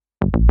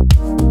Hey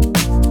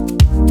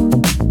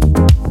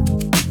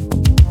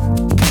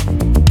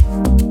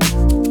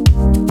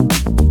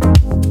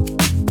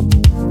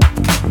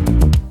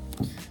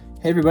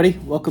everybody,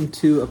 welcome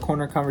to A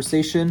Corner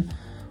Conversation.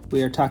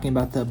 We are talking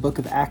about the book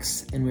of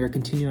Acts, and we are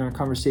continuing our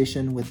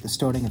conversation with the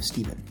stoning of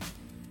Stephen.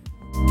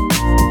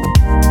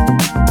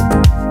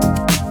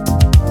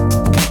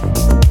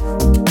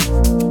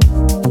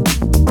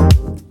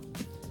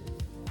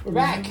 We're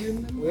back.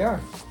 We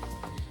are.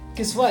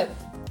 Guess what?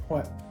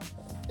 What?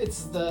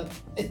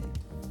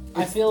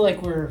 I feel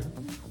like we're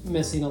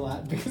missing a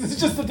lot because it's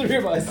just the three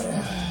of us.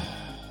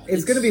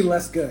 It's going to be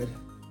less good.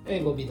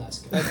 It will be less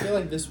good. I feel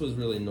like this was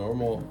really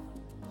normal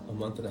a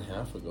month and a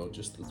half ago,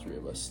 just the three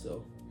of us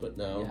still. But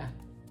now,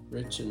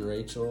 Rich and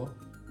Rachel,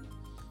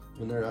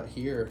 when they're not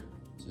here,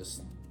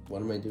 just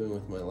what am I doing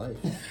with my life?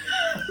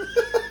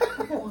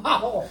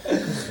 Wow.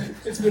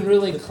 It's been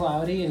really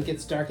cloudy and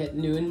gets dark at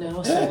noon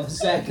now, so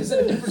Zach is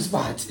in a different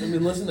spot. I've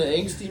been listening to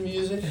angsty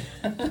music.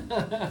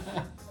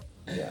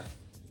 Yeah.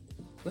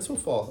 That's what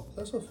fall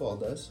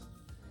does.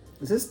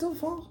 Is this still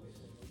fall?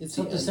 It's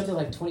Till December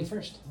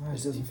 21st. Oh,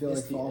 it doesn't feel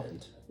like fall.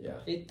 End. Yeah.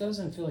 It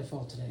doesn't feel like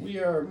fall today. We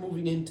are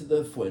moving into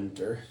the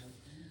winter.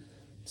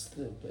 It's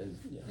the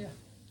Yeah.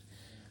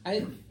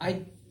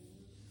 I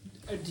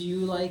do you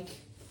like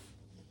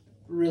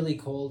really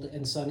cold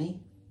and sunny,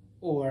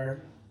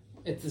 or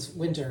if this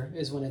winter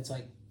is when it's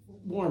like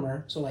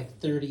warmer, so like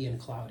 30 and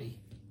cloudy?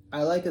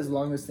 I like as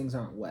long as things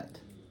aren't wet.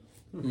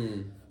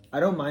 Hmm. I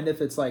don't mind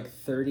if it's like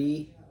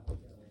 30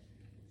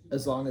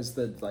 as long as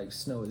the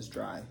snow is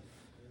dry.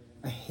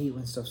 I hate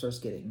when stuff starts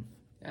getting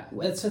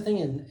wet. That's the thing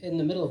in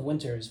the middle of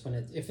winter is when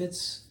if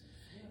it's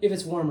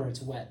warmer,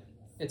 it's wet,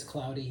 it's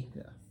cloudy,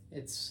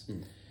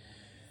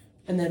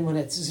 and then when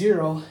it's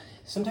zero,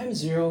 sometimes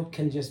zero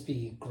can just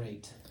be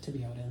great to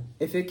be out in.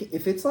 If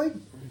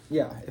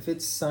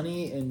it's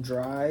sunny and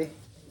dry,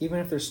 even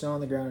if there's snow on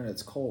the ground and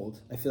it's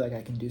cold, I feel like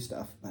I can do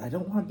stuff, but I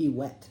don't want to be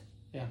wet.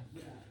 Yeah.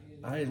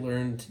 I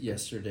learned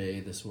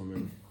yesterday this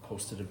woman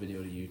posted a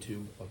video to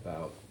YouTube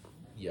about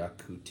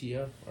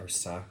Yakutia or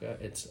Saka.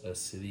 It's a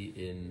city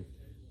in...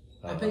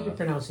 I bet you're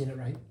pronouncing it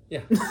right.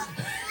 Yeah.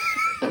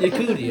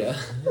 Yakutia.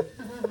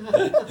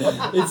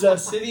 It's a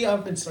city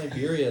up in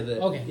Siberia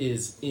that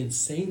is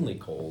insanely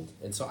cold.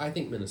 And so I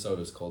think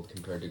Minnesota's cold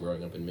compared to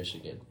growing up in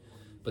Michigan.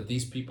 But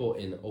these people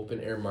in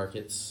open air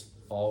markets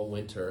all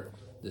winter,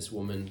 this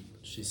woman,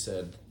 she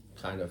said,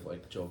 kind of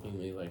like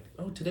jokingly, like,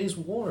 oh, today's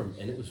warm.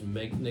 And it was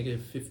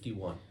negative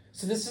 51.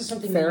 So this is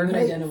something Fahrenheit?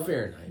 you would identify.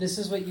 Fahrenheit. This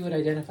is what you would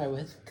identify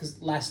with,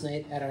 because last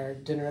night at our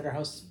dinner at our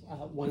house,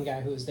 one guy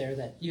who was there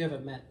that you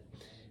haven't met,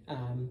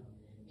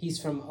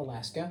 he's from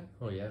Alaska.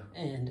 Oh yeah.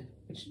 And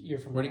which you're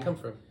from. Where'd he come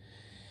from?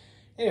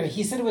 Anyway,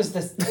 he said it was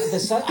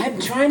the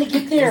I'm trying to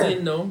get there. Was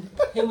it Nome?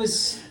 It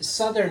was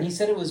southern. He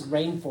said it was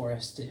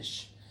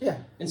rainforest-ish. Yeah.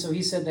 And so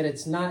he said that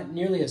it's not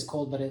nearly as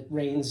cold, but it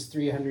rains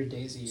 300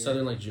 days a year.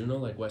 Southern like Juneau,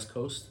 like West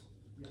Coast?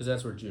 Because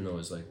that's where Juneau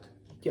is, like,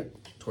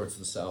 towards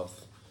the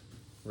south.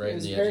 Right in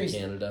the edge of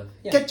Canada.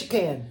 Yeah.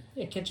 Ketchikan.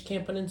 Yeah,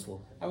 Ketchikan Peninsula.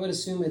 I would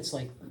assume it's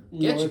like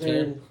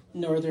Ketchikan.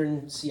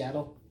 northern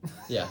Seattle.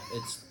 Yeah,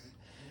 it's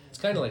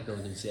kind of like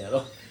northern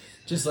Seattle.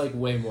 Just, like,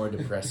 way more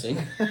depressing,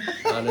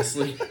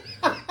 honestly.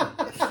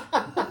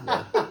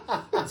 Yeah.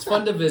 It's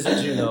fun to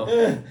visit Juneau.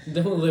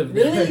 Don't live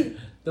there. Really?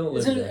 Don't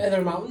live Are there.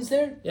 there mountains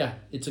there? Yeah,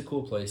 it's a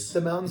cool place.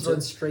 The mountains run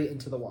straight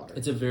into the water.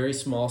 It's a very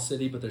small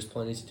city, but there's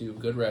plenty to do.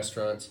 Good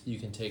restaurants. You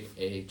can take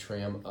a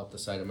tram up the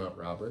side of Mount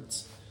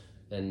Roberts,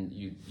 and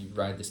you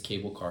ride this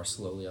cable car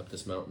slowly up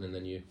this mountain, and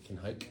then you can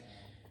hike.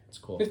 It's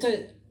cool.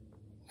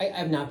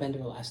 I've not been to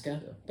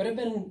Alaska, but I've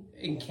been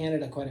in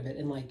Canada quite a bit,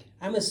 and like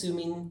I'm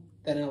assuming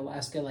that in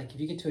Alaska, like if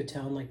you get to a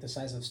town like the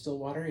size of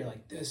Stillwater, you're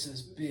like, this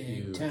is big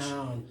Huge.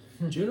 town.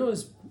 Juneau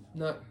is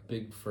not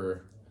big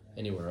for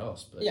anywhere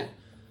else, but yeah,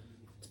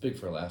 it's big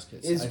for Alaska.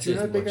 Is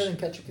Juneau bigger than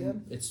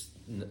Ketchikan? It's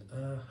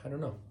I don't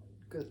know.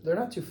 They're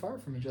not too far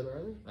from each other,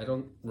 are they? I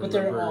don't remember. but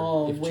they're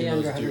all if way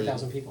Juneau's under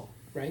 100,000 people,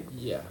 right?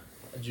 Yeah,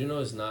 Juneau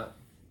is not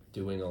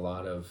doing a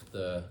lot of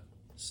the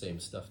same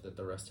stuff that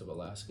the rest of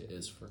Alaska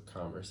is for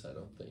commerce. I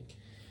don't think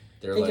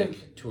they're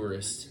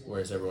tourists,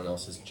 whereas everyone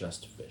else is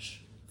just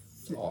fish.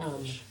 It's all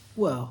fish.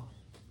 Well,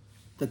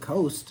 the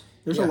coast.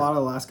 There's a lot of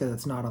Alaska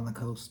that's not on the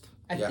coast.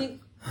 I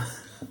think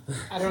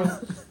I don't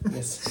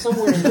know.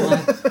 Somewhere in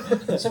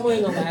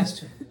the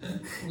last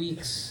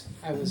weeks,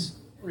 I was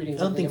reading.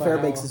 I don't think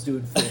Fairbanks is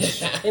doing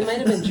fish. It might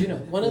have been Juneau.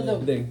 One of the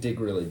They dig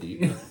really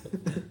deep.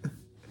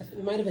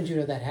 it might have been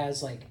Juneau that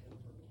has like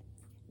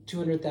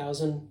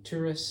 200,000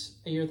 tourists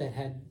a year that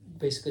had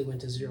basically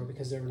went to zero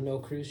because there were no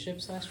cruise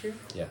ships last year.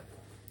 Yeah.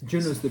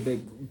 Juneau's the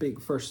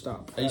big first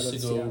stop. I used to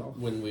go Seattle.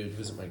 when we would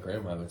visit my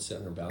grandma. I would sit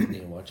on her balcony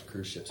and watch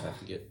cruise ships have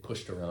to get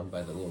pushed around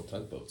by the little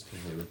tugboats because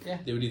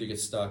they would either get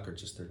stuck or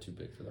just they're too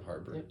big for the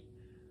harbor. Yep.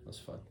 It was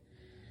fun.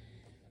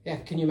 Yeah,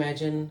 can you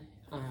imagine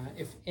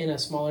if in a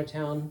smaller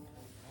town,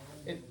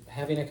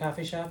 having a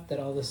coffee shop, that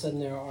all of a sudden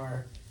there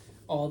are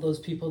all those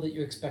people that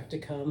you expect to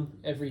come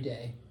every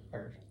day,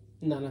 or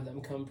none of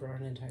them come for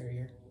an entire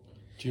year?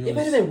 It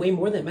might have been way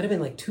more than that. It might have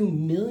been like 2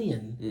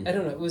 million. I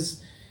don't know.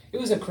 It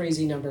was a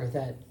crazy number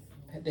that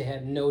they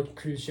had no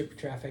cruise ship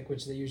traffic,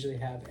 which they usually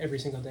have every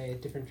single day.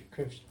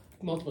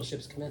 Multiple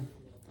ships come in.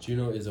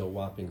 Juneau is a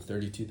whopping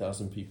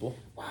 32,000 people.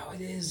 Wow,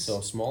 it is.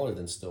 So smaller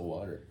than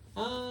Stillwater.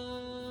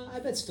 I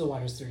bet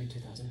Stillwater's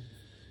 32,000.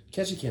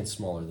 Ketchikan's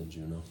smaller than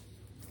Juneau.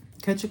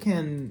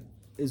 Ketchikan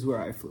is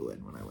where I flew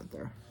in when I went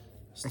there.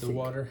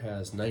 Stillwater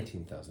has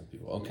 19,000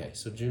 people. Okay,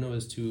 so Juneau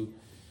is two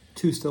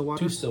Stillwaters?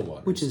 2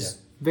 Stillwaters. Which is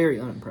very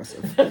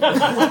unimpressive.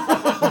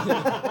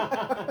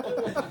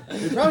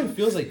 It probably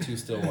feels like 2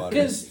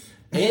 Stillwaters.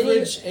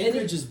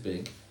 Anchorage is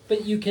big.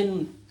 But you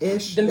can...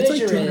 Ish. The it's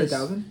measure like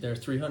 200,000. There are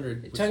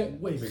 300, which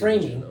is way bigger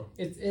framing. than Juneau.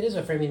 It is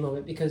a framing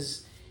moment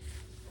because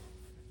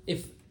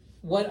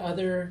what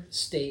other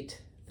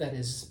state that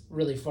is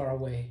really far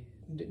away,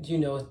 do you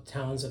know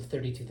towns of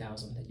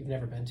 32,000 that you've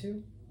never been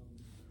to?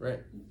 Right.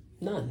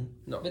 None.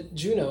 No. But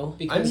Juneau,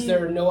 because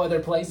there are no other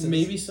places.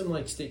 Maybe some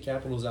like state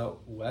capitals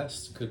out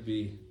west could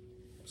be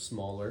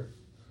smaller.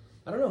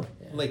 I don't know.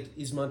 Yeah. Like,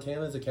 is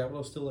Montana the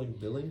capital still like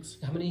Billings?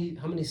 How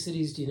many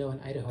cities do you know in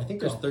Idaho? I think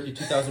there's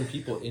 32,000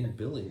 people in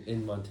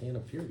Montana,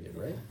 period,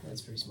 right?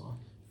 That's pretty small.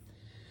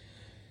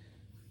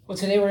 Well,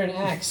 today we're in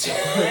Acts.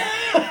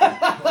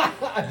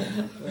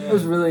 I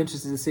was really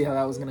interested to see how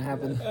that was going to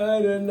happen.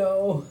 I don't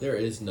know. There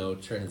is no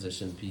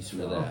transition piece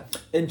for that.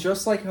 And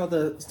just like how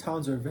the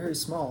towns are very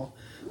small,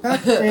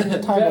 back in the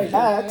time of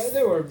Acts,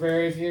 there were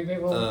very few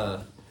people.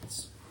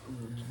 Let's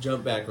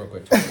jump back real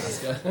quick to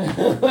Alaska.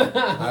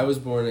 I was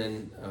born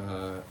in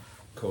a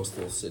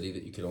coastal city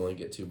that you could only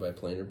get to by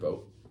plane or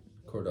boat.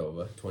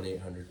 Cordova,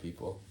 2,800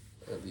 people,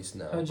 at least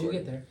now. How'd you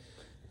get there?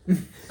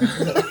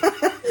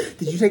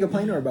 Did you take a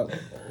plane or a boat?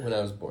 When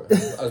I was born.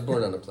 I was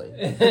born on a plane.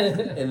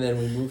 And then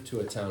we moved to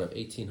a town of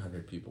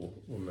 1,800 people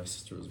when my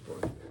sister was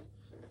born.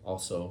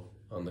 Also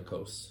on the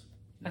coast.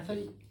 I thought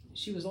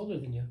she was older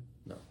than you.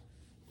 No.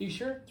 You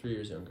sure? 3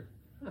 years younger.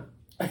 Huh.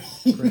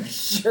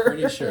 Sure.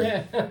 Pretty sure.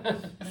 Yeah.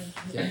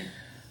 Yeah.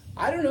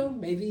 I don't know.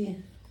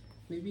 Maybe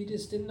you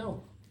just didn't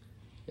know.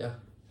 Yeah.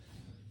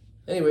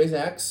 Anyways,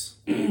 Acts.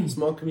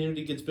 Small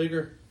community gets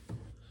bigger.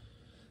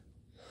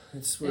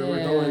 That's where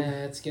we're going.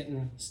 It's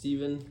getting...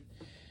 Steven.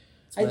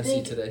 It's I messy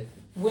think today.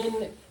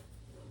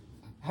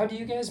 How do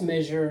you guys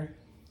measure,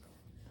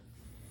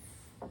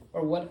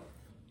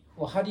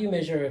 how do you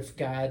measure if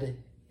God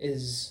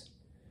is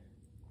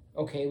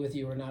okay with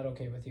you or not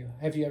okay with you?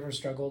 Have you ever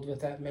struggled with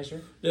that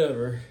measure?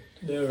 Never.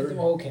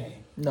 Okay.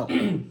 No.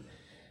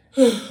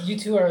 You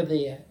two are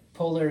the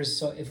polars,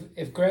 so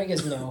if Greg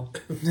is no,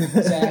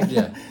 Zach.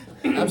 Yeah,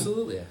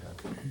 absolutely I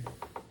have.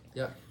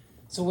 Yeah.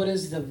 So what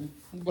is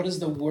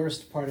the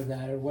worst part of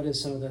that, or what is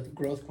some of the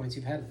growth points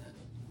you've had in that?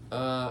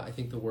 I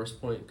think the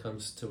worst point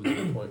comes to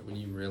the point when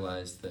you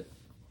realize that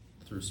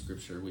through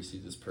Scripture we see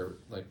this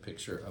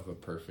picture of a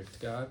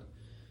perfect God,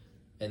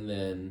 and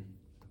then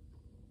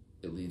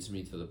it leads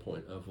me to the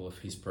point of, well, if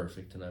He's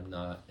perfect and I'm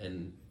not,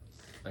 and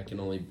He can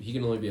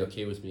only be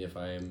okay with me if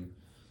I am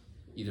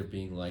either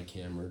being like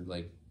Him or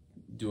like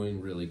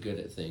doing really good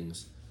at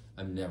things.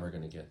 I'm never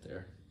going to get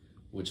there,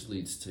 which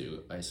leads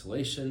to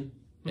isolation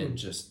and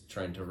just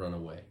trying to run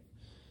away.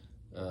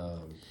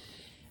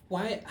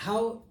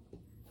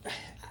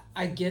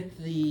 I get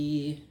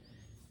the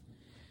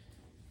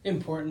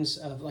importance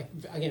of, like,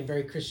 again,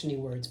 very Christian-y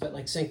words, but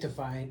like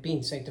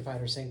being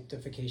sanctified or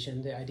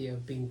sanctification, the idea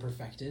of being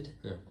perfected.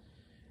 Yeah.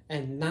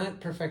 And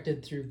not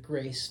perfected through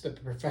grace,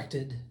 but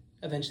perfected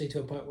eventually to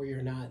a point where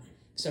you're not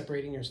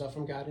separating yourself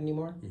from God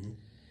anymore. Mm-hmm.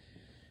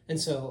 And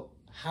so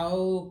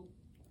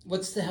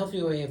what's the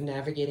healthy way of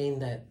navigating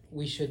that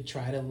we should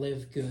try to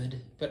live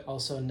good, but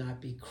also not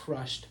be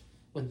crushed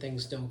when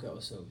things don't go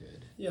so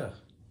good? Yeah.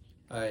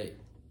 I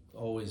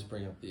always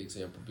bring up the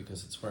example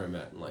because it's where I'm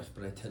at in life,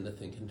 but I tend to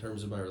think in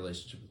terms of my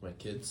relationship with my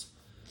kids,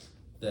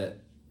 that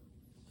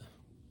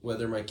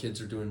whether my kids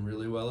are doing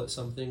really well at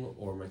something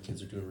or my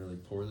kids are doing really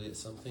poorly at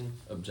something,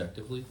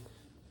 objectively,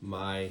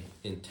 my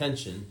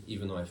intention,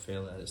 even though I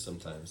fail at it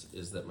sometimes,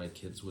 is that my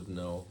kids would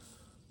know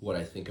what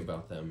I think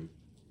about them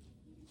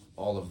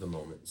all of the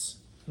moments.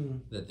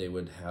 That they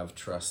would have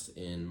trust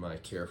in my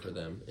care for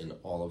them in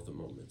all of the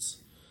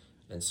moments.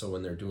 And so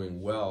when they're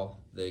doing well,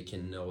 they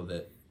can know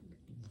that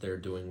they're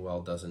doing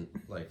well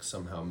doesn't like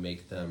somehow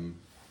make them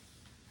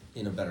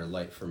in a better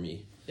light for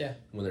me. Yeah.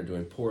 When they're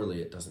doing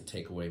poorly, it doesn't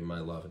take away my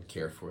love and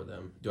care for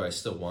them. Do I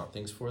still want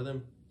things for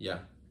them? Yeah.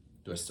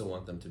 Do I still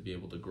want them to be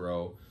able to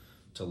grow,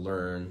 to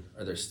learn?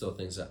 Are there still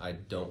things that I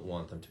don't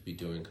want them to be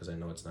doing because I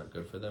know it's not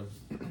good for them?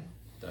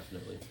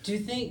 Definitely. Do you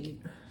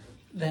think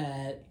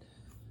that...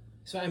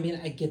 So, I mean,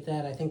 I get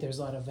that. I think there's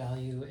a lot of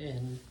value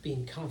in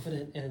being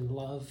confident in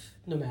love,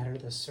 no matter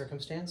the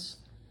circumstance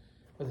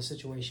or the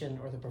situation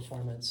or the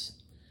performance.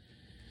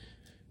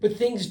 But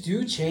things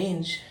do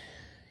change.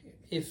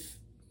 If,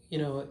 we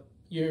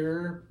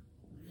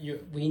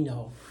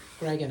know,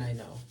 Greg and I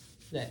know,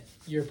 that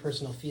your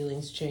personal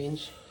feelings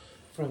change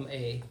from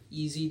a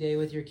easy day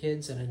with your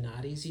kids and a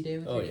not easy day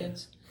with your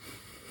kids.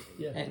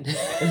 Yeah.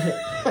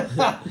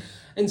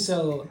 And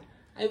so,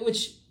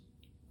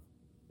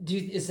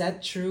 is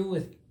that true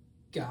with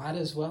God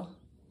as well?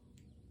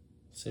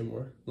 Say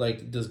more.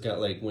 Like, does God,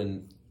 like,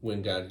 when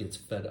God gets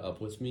fed up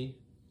with me,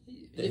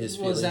 his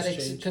feelings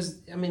change? Because,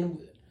 I mean,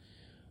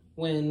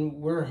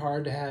 when we're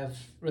hard to have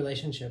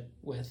relationship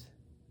with,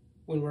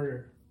 when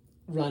we're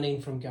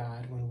running from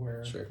God, when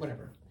we're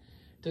whatever,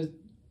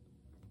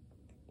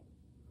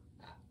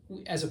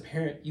 as a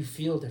parent, you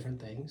feel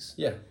different things.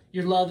 Yeah.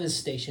 Your love is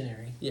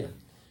stationary. Yeah.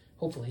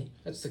 Hopefully,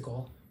 that's the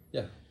goal.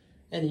 Yeah.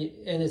 And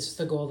it's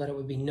the goal that it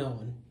would be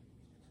known.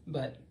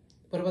 But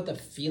what about the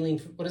feeling?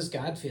 What is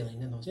God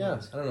feeling in those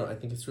moments? I don't know. I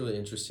think it's really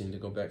interesting to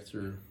go back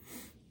through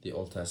the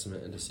Old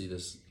Testament and to see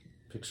this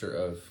picture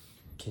of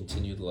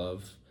continued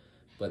love,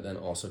 but then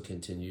also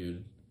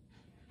continued,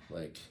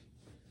 like,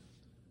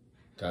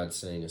 God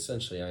saying,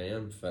 essentially, I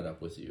am fed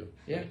up with you.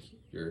 Yeah. Like,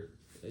 you're,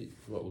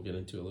 what we'll get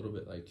into a little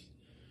bit, like,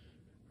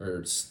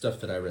 or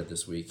stuff that I read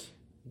this week,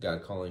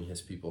 God calling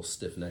his people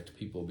stiff-necked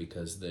people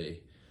because they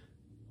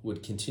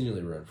would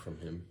continually run from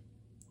him.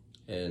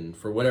 And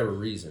for whatever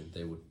reason,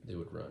 they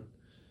would run.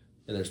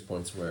 And there's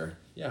points where,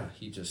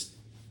 he just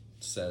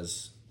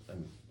says,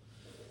 I'm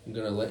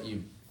going to let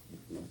you,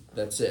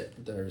 that's it.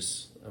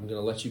 I'm going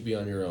to let you be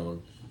on your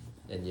own.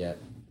 And yet,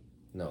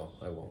 no,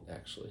 I won't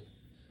actually.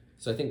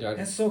 So I think God...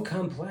 That's so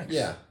complex.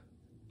 Yeah.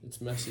 It's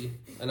messy.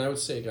 And I would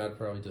say God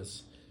probably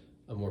does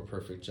a more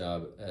perfect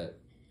job at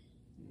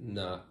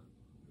not...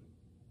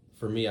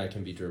 For me, I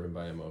can be driven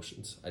by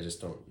emotions. I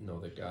just don't know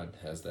that God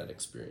has that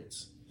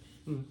experience.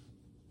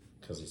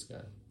 Because he's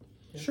God.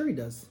 Yeah. Sure he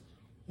does.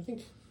 I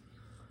think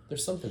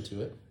there's something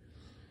to it.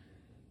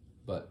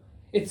 But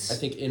I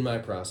think in my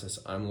process,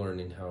 I'm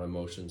learning how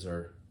emotions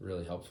are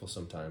really helpful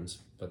sometimes,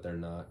 but they're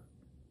not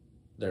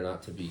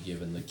to be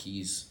given the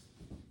keys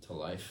to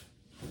life.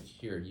 Like,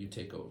 here, you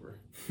take over.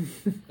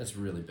 That's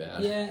really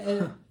bad. Yeah,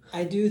 and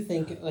I do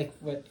think, like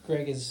what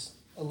Greg is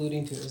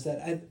alluding to, is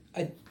that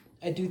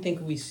I do think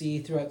we see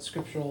throughout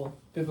scriptural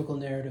biblical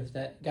narrative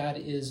that God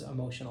is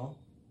emotional.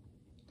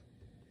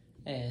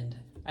 And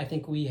I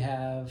think we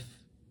have,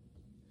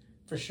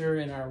 for sure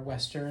in our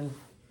Western,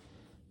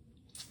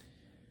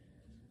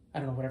 I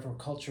don't know, whatever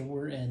culture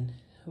we're in,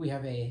 we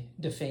have a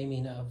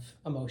defaming of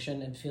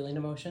emotion and feeling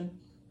emotion,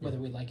 whether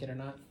we like it or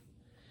not.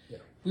 Yeah.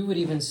 We would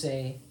even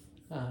say,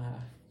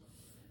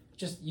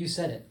 just, you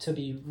said it, to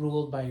be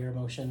ruled by your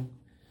emotion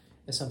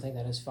is something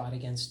that is fought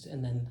against.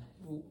 And then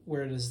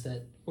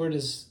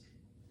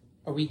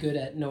are we good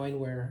at knowing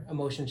where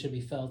emotion should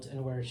be felt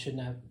and where it should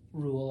not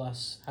rule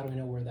us? How do we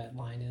know where that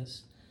line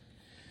is?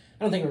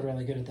 I don't think we're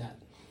really good at that.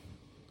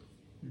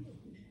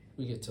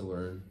 We get to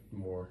learn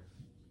more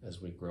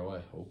as we grow, I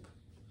hope.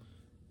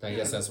 I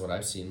guess that's what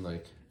I've seen.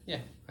 Like,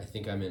 I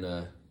think I'm in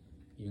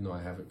even though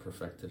I haven't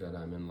perfected it,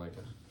 I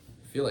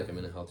feel like I'm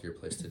in a healthier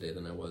place today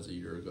than I was a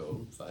year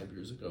ago, 5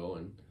 years ago.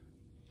 And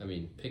I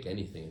mean, pick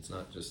anything. It's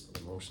not just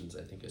emotions.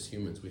 I think as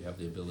humans, we have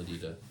the ability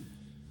to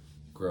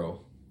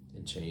grow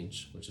and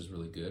change, which is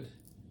really good.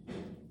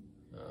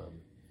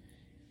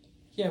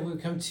 We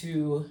come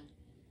to...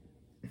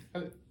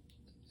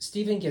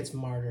 Stephen gets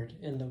martyred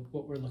in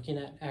what we're looking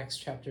at, Acts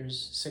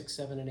chapters 6,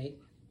 7, and 8.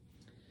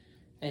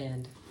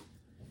 And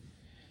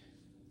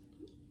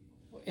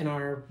in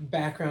our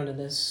background in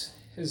this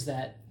is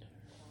that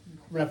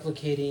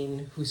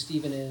replicating who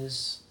Stephen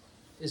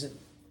isn't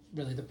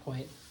really the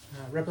point.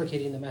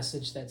 Replicating the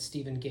message that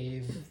Stephen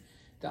gave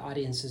the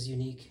audience is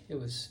unique. It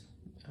was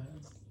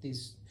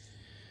these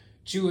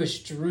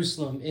Jewish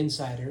Jerusalem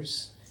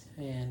insiders.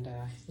 And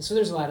so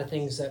there's a lot of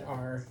things that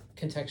are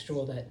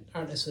contextual that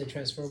aren't necessarily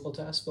transferable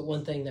to us. But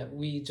one thing that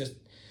we just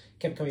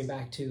kept coming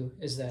back to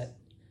is that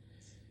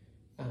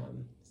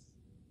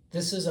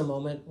this is a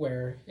moment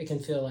where it can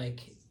feel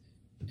like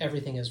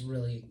everything is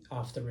really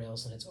off the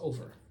rails and it's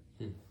over.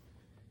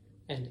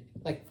 And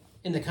like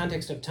in the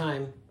context of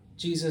time,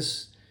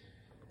 Jesus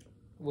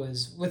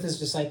was with his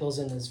disciples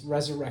in his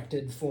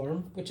resurrected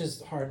form, which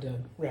is hard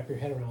to wrap your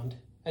head around.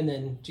 And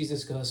then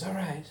Jesus goes, all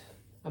right,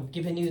 I'm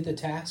giving you the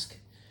task.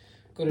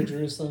 Go to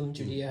Jerusalem,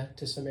 Judea,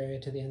 to Samaria,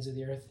 to the ends of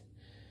the earth.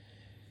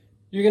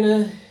 You're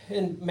going to,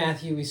 in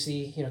Matthew we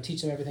see,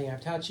 teach them everything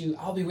I've taught you.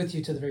 I'll be with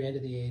you to the very end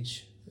of the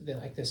age.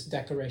 Like this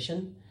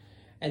declaration.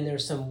 And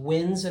there's some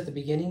wins at the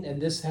beginning,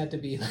 and this had to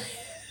be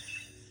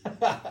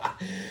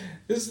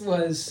this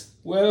was,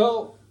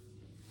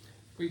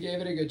 we gave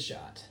it a good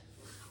shot.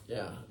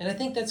 Yeah. And I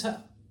think that's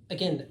how,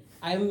 again,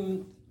 I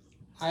don't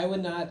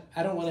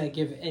want to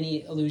give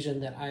any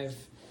illusion that I've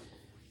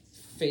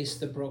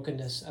faced the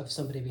brokenness of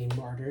somebody being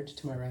martyred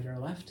to my right or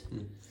left.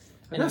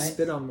 I got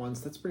spit on once.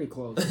 That's pretty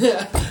close. And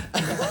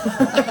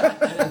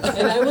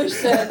I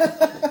wish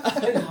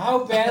that, and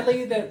how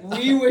badly that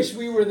we wish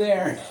we were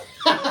there.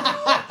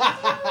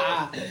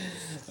 I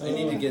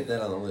need to get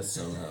that on the list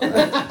somehow.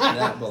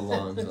 That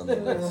belongs on the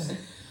list.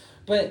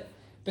 But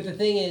the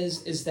thing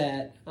is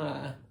that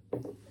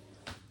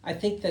I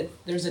think that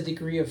there's a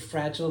degree of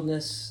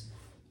fragileness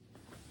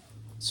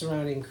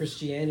surrounding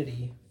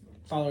Christianity,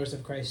 followers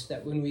of Christ,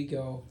 that when we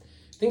go,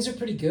 things are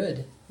pretty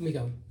good, and we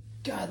go,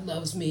 God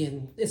loves me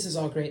and this is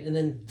all great, and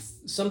then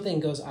something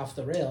goes off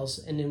the rails,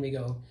 and then we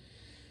go,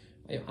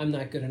 I'm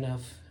not good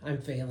enough,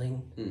 I'm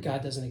failing,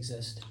 God doesn't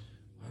exist.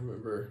 I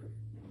remember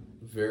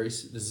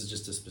this is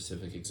just a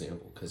specific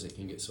example because it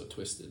can get so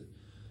twisted.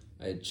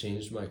 I had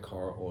changed my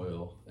car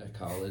oil at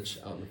college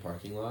out in the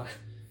parking lot,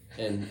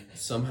 and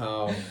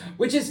somehow...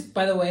 Which is,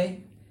 by the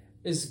way,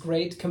 is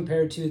great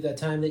compared to the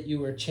time that you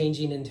were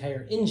changing an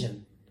entire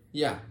engine.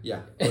 Yeah.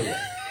 Oh,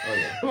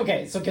 yeah.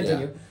 Okay, so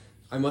continue. Yeah.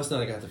 I must not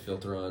have got the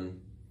filter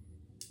on.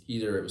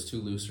 Either it was too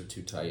loose or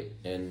too tight.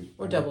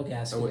 Or double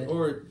gasketed.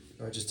 Or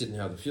I just didn't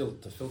have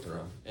the filter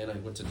on. And I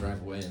went to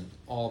drive away, and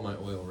all my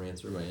oil ran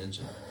through my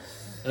engine.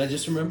 And I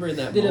just remember in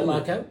that moment... Did it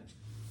lock up?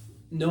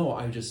 No,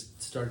 I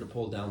just started to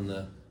pull down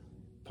the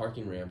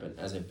parking ramp, and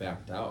as I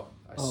backed out,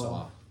 I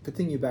saw... Good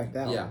thing you backed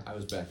out. Yeah, I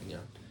was backing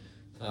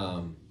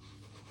out.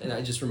 And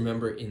I just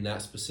remember in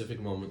that specific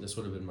moment, this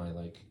would have been my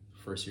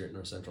first year at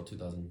North Central,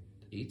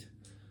 2008.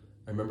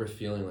 I remember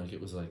feeling like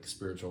it was like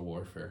spiritual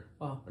warfare.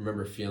 Wow. I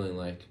remember feeling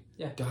like,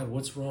 God,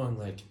 what's wrong?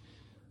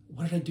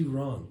 What did I do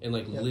wrong? And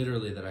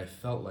literally that I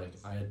felt like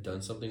I had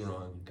done something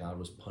wrong and God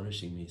was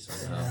punishing me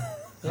somehow.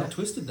 How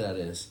twisted that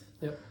is.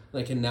 Yep.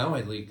 And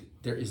now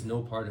there is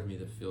no part of me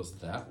that feels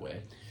that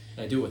way.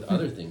 I do it with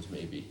other things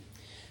maybe.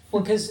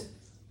 Well, because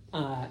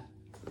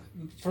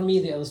for me,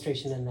 the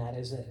illustration in that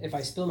is that if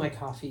I spill my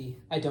coffee,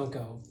 I don't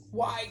go,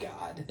 why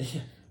God?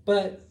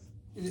 But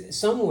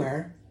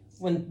somewhere,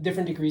 when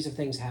different degrees of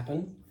things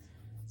happen,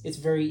 it's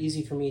very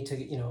easy for me to,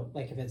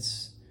 if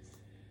it's,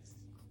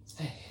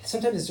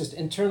 sometimes it's just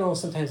internal,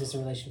 sometimes it's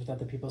in relation with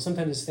other people,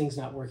 sometimes it's things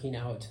not working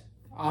out.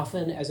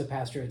 Often, as a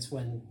pastor, it's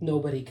when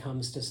nobody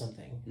comes to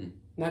something.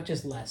 Not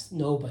just less,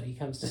 nobody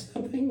comes to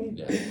something.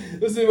 Yeah.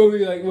 Then we'll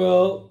be like,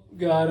 well,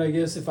 God, I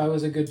guess if I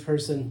was a good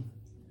person,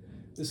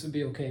 this would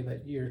be okay,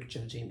 but you're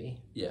judging me.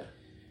 Yeah.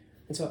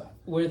 And so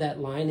where that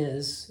line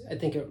is, I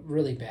think I'm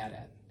really bad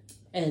at.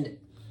 And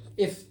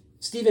if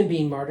Stephen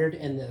being martyred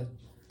and the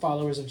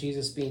followers of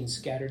Jesus being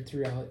scattered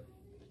throughout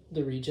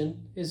the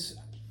region it's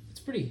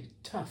pretty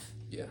tough.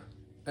 Yeah.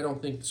 I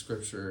don't think the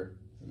scripture,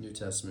 the New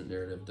Testament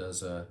narrative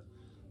does a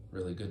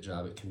really good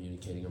job at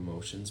communicating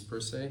emotions per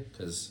se,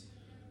 because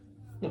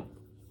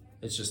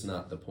it's just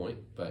not the point.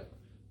 But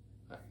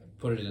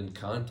put it in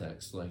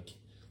context,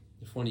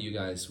 if one of you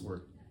guys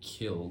were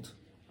killed,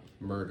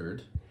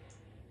 murdered,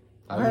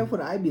 why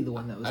would I be the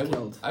one that was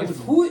killed? I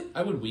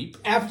would weep.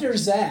 After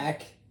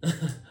Zach,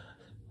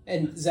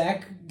 and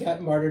Zach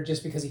got martyred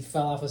just because he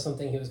fell off of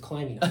something he was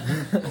climbing on.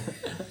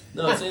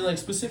 No, I'm saying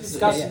specifically.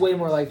 Scott's way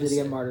more likely to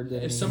get martyred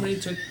than if somebody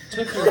took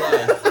your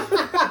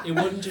life, it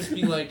wouldn't just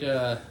be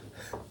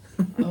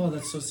oh,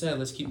 that's so sad,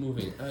 let's keep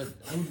moving. I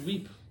would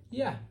weep.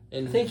 Yeah.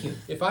 And thank you.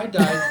 If I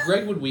died,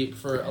 Greg would weep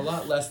for a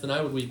lot less than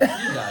I would weep if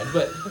he died.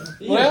 But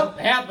it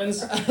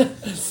happens.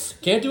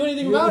 Can't do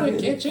anything about it.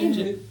 Can't change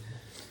it.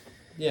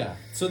 Yeah.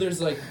 So there's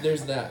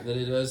that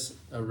it is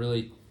a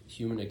really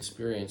human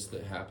experience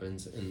that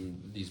happens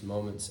in these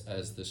moments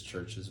as this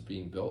church is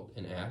being built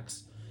in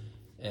Acts.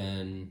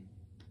 And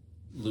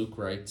Luke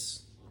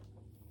writes,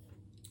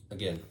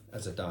 again,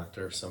 as a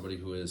doctor, somebody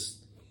who is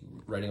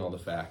writing all the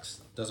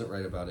facts, doesn't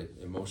write about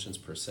emotions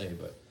per se,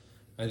 but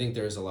I think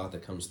there's a lot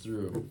that comes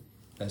through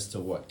as to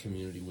what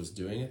community was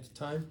doing at the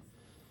time.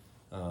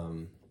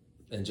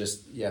 And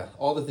just,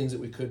 all the things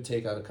that we could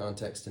take out of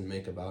context and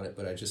make about it,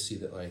 but I just see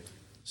that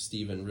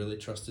Stephen really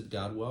trusted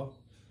God well,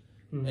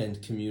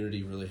 and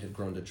community really had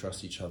grown to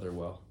trust each other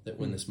well, that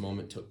when this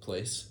moment took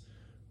place,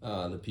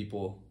 the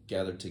people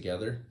gathered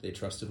together, they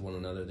trusted one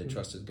another, they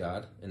trusted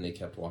God, and they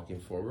kept walking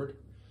forward.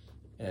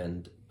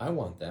 And I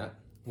want that.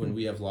 When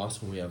we have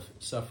loss, when we have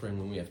suffering,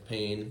 when we have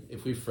pain,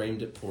 if we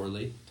framed it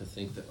poorly to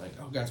think that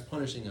oh, God's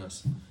punishing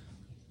us,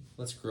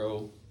 let's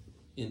grow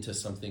into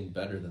something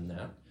better than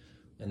that.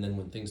 And then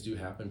when things do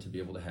happen, to be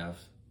able to have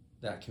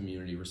that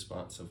community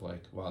response of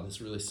wow,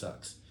 this really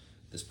sucks.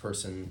 This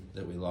person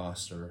that we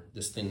lost, or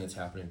this thing that's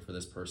happening for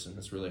this person,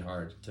 it's really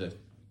hard to,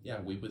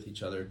 weep with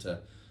each other, to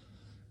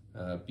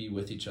be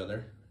with each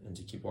other, and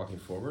to keep walking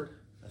forward.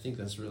 I think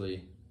that's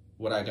really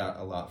what I got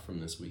a lot from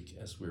this week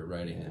as we were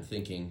writing and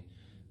thinking.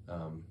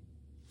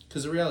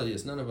 Because the reality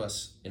is none of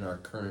us in our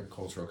current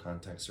cultural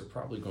context are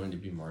probably going to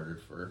be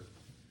martyred for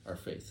our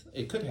faith.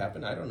 It could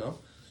happen. I don't know.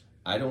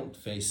 I don't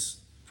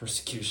face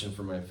persecution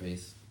for my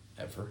faith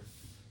ever.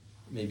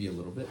 Maybe a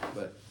little bit,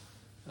 but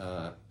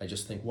I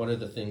just think what are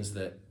the things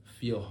that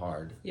feel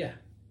hard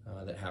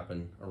that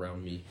happen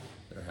around me,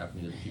 that are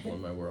happening to the people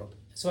in my world?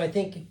 So I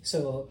think,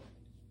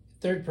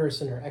 third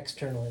person or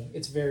externally,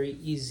 it's very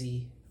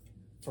easy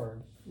for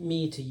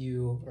me to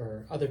you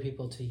or other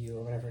people to you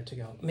or whatever to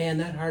go, man,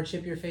 that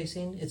hardship you're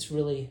facing, it's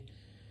really,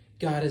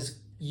 God is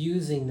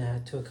using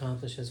that to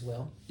accomplish his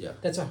will. Yeah.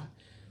 That's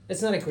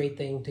not a great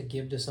thing to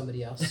give to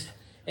somebody else.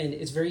 And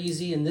it's very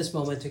easy in this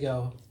moment to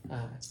go,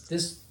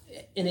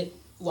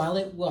 while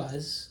it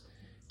was,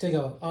 to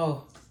go,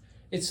 oh,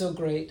 it's so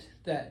great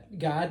that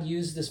God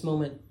used this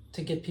moment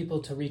to get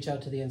people to reach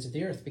out to the ends of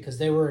the earth, because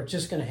they were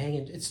just going to hang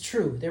in, it's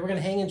true, they were going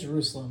to hang in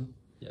Jerusalem.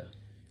 Yeah.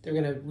 They were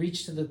going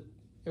to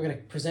they were going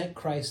to present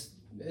Christ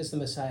as the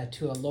Messiah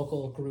to a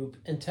local group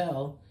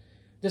until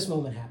this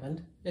moment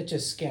happened. It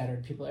just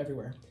scattered people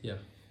everywhere. Yeah.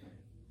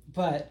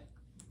 But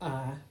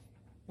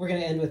we're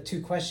going to end with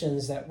two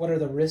questions. That what are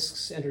the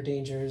risks and or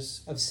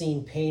dangers of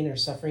seeing pain or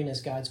suffering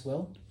as God's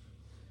will?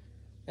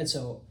 And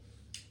so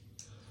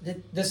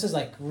this is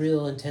like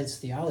real intense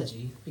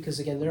theology, because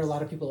again, there are a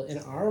lot of people in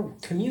our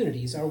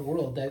communities, our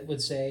world, that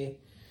would say,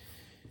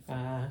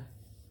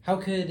 how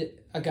could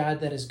a God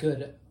that is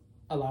good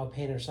allow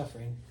pain or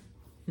suffering?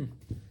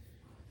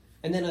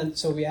 And then,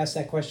 so we asked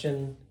that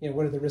question,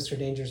 what are the risks or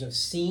dangers of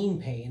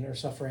seeing pain or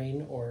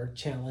suffering or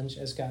challenge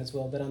as God's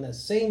will? But on the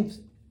same,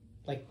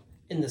 like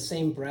in the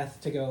same breath,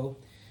 to go,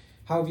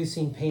 how have you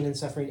seen pain and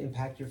suffering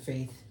impact your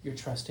faith, your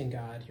trust in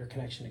God, your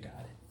connection to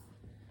God?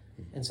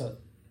 And so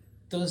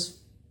those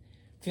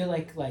feel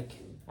like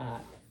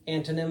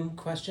antonym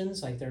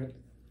questions, like they're,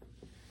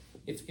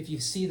 if you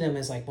see them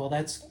as like, well,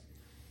 that's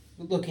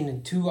looking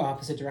in two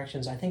opposite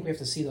directions, I think we have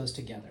to see those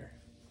together.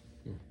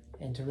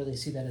 And to really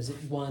see that as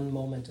one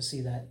moment, to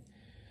see that,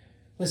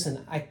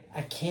 listen,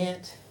 I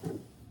can't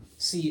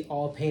see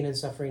all pain and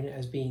suffering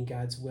as being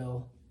God's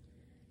will,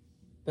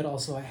 but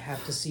also I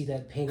have to see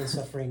that pain and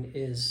suffering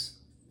is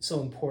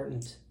so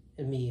important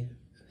in me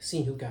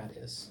seeing who God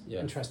is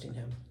and trusting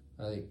him.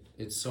 I think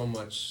it's so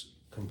much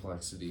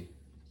complexity.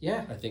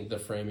 Yeah. I think the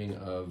framing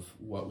of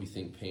what we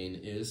think pain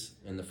is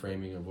and the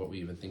framing of what we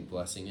even think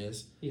blessing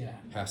is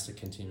has to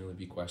continually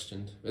be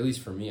questioned. At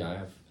least for me,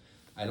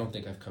 I don't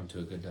think I've come to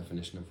a good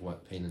definition of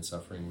what pain and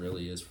suffering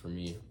really is for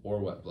me, or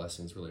what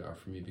blessings really are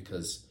for me,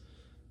 because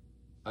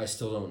I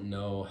still don't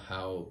know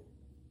how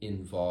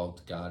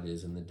involved God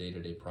is in the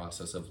day-to-day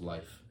process of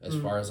life as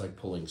far as like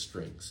pulling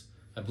strings.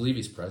 I believe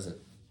he's present,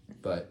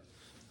 but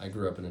I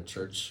grew up in a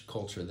church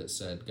culture that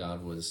said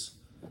God was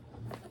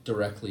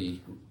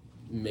directly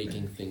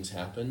making things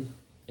happen,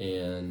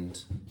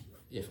 and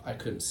if I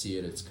couldn't see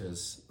it, it's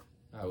because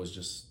I was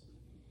just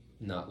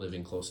not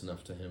living close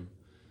enough to him.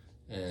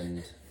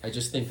 And I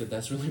just think that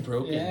that's really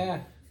broken. Yeah.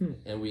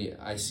 And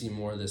I see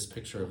more this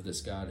picture of this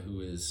God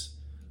who is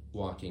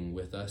walking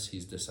with us.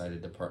 He's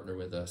decided to partner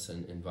with us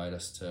and invite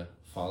us to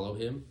follow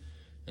him.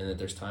 And that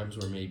there's times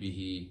where maybe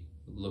he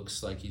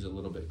looks like he's a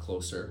little bit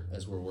closer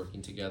as we're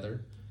working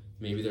together.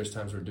 Maybe there's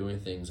times we're doing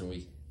things and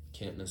we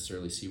can't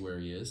necessarily see where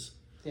he is.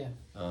 Yeah.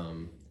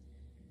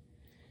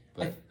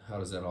 But how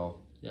does that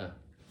all,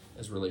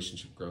 as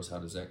relationship grows, how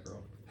does that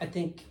grow? I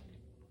think,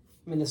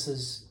 this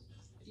is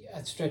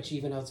a stretch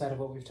even outside of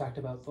what we've talked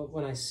about, but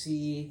when I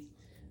see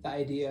the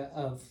idea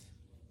of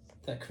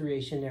the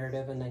creation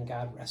narrative and then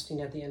God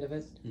resting at the end of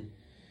it,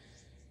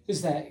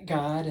 is that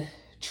God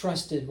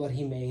trusted what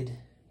he made,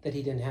 that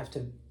he didn't have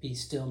to be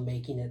still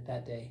making it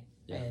that day.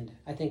 Yeah. And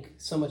I think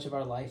so much of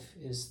our life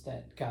is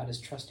that God is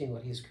trusting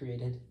what he's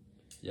created.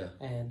 Yeah.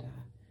 And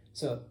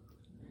so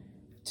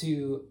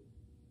to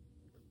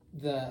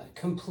the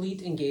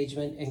complete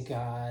engagement in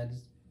God,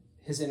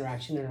 his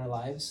interaction in our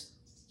lives,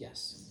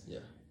 yes. Yeah.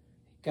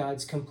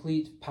 God's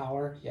complete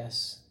power,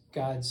 yes.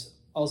 God's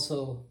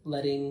also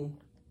letting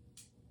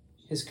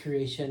his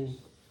creation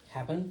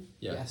happen,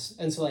 yes.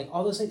 And so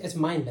all those things, it's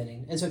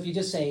mind-bending. And so if you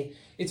just say,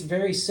 it's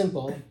very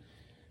simple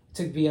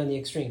to be on the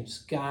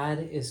extremes.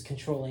 God is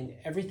controlling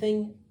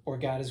everything, or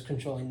God is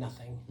controlling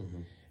nothing.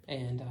 Mm-hmm.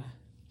 And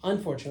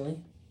unfortunately,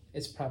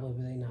 it's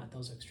probably not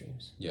those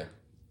extremes. Yeah.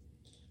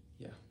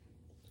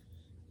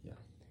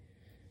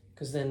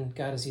 Because then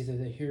God is either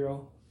the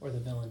hero or the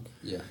villain.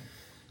 Yeah.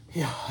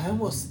 Yeah, I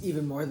almost,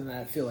 even more than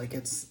that, feel like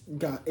it's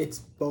God. It's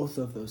both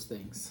of those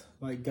things.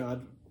 Like,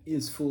 God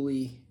is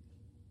fully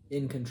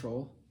in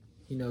control.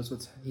 He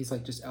knows he's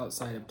like just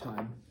outside of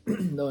time,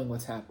 knowing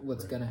what's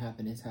going to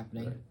happen is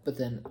happening, but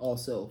then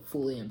also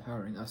fully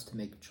empowering us to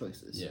make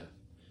choices.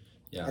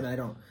 Yeah.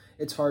 And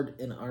it's hard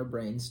in our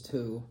brains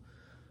to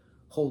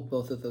hold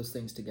both of those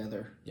things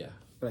together. Yeah.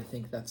 But I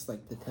think that's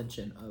like the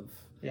tension of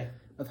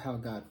how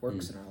God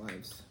works in our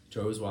lives.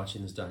 Joe was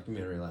watching this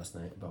documentary last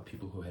night about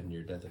people who had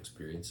near-death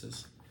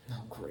experiences.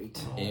 Oh,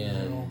 great.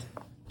 And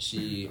as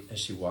she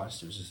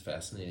watched, it was just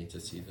fascinating to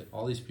see that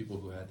all these people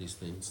who had these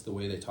things, the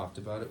way they talked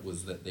about it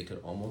was that they could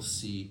almost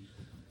see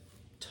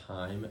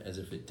time as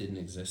if it didn't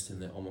exist,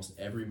 and that almost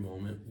every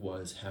moment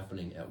was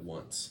happening at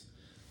once.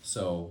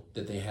 So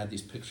that they had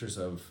these pictures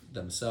of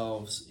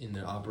themselves in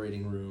the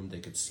operating room, they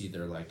could see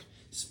their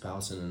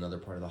spouse in another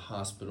part of the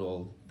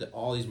hospital, that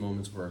all these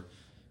moments were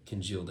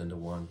congealed into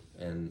one.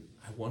 And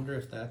I wonder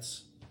if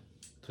that's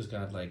because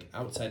God,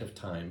 outside of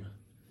time.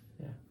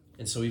 Yeah.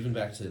 And so even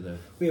back to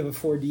we have a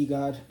 4D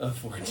God. A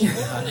 4D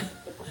God.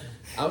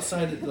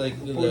 Outside of, the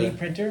 4D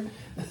printer?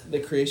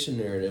 The creation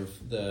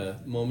narrative, the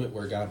moment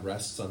where God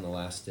rests on the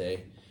last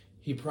day,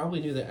 he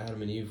probably knew that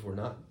Adam and Eve were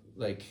not,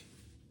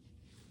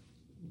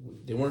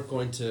 they weren't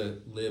going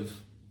to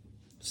live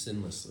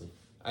sinlessly.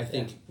 I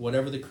think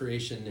whatever the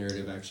creation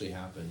narrative actually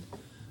happened,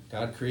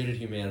 God created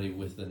humanity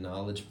with the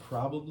knowledge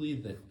probably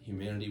that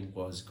humanity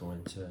was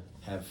going to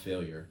have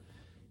failure,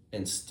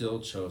 and still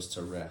chose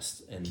to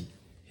rest. And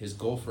his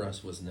goal for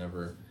us was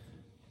never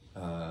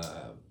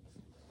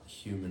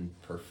human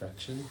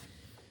perfection.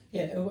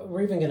 Yeah,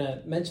 we're even going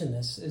to mention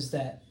this, is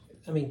that,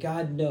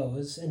 God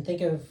knows, and think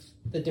of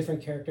the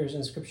different characters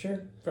in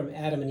Scripture, from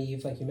Adam and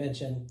Eve, like you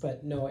mentioned,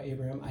 but Noah,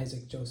 Abraham,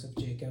 Isaac, Joseph,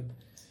 Jacob.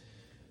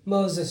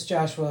 Moses,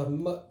 Joshua,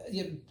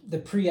 the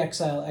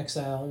pre-exile,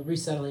 exile,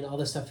 resettling, all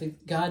this stuff.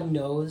 God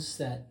knows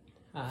that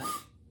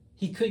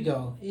he could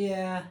go,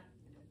 yeah,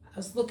 I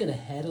was looking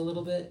ahead a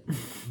little bit,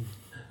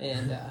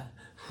 and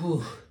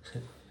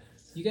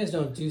you guys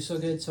don't do so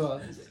good,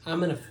 so I'm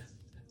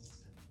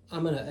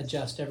gonna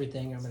adjust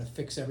everything. I'm gonna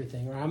fix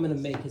everything, or I'm gonna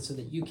make it so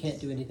that you can't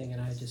do anything,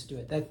 and I just do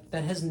it.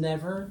 That has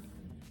never,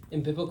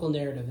 in biblical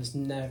narrative, is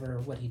never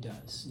what he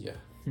does. Yeah.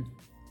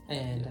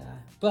 And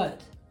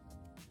but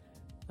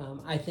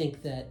I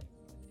think that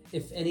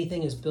if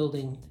anything is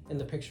building in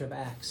the picture of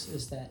Acts,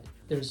 is that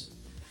there's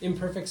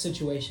imperfect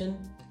situation.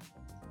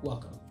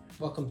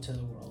 Welcome to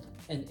the world.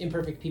 And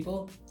imperfect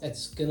people,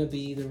 that's gonna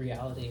be the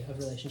reality of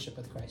relationship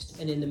with Christ.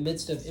 And in the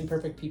midst of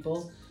imperfect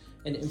people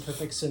and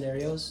imperfect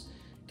scenarios,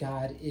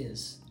 God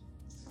is.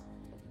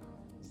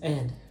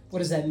 And what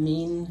does that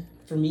mean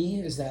for me?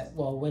 Is that,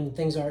 well, when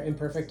things are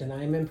imperfect and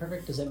I'm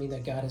imperfect, does that mean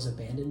that God has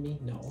abandoned me?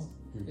 No.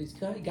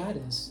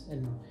 God is.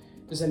 And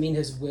does that mean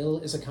his will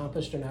is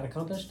accomplished or not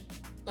accomplished?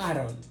 I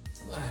don't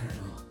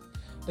know.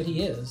 But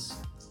he is.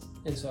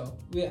 And so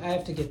I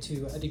have to get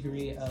to a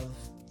degree of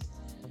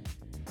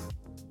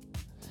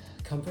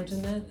comfort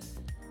in that,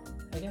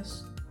 I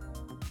guess.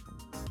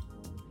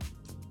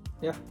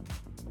 Yeah.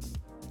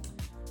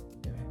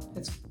 Anyway,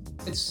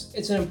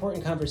 it's an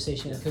important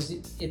conversation because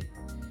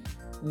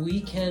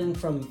we can,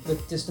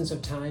 with distance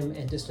of time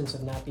and distance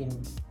of not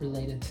being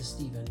related to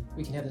Stephen,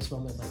 we can have this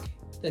moment like,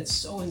 that's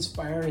so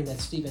inspiring that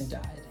Stephen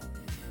died.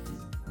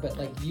 But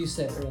like you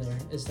said earlier,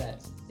 is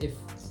that if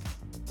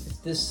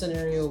this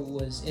scenario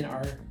was in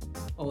our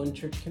own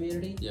church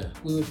community,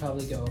 we would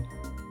probably go,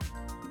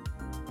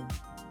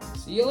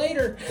 see you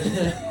later.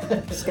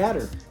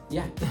 Scattered.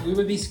 Yeah, we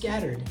would be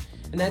scattered.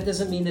 And that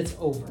doesn't mean it's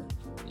over.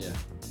 Yeah.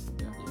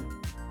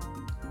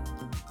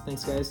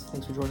 Thanks, guys.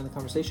 Thanks for joining the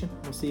conversation.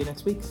 We'll see you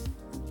next week.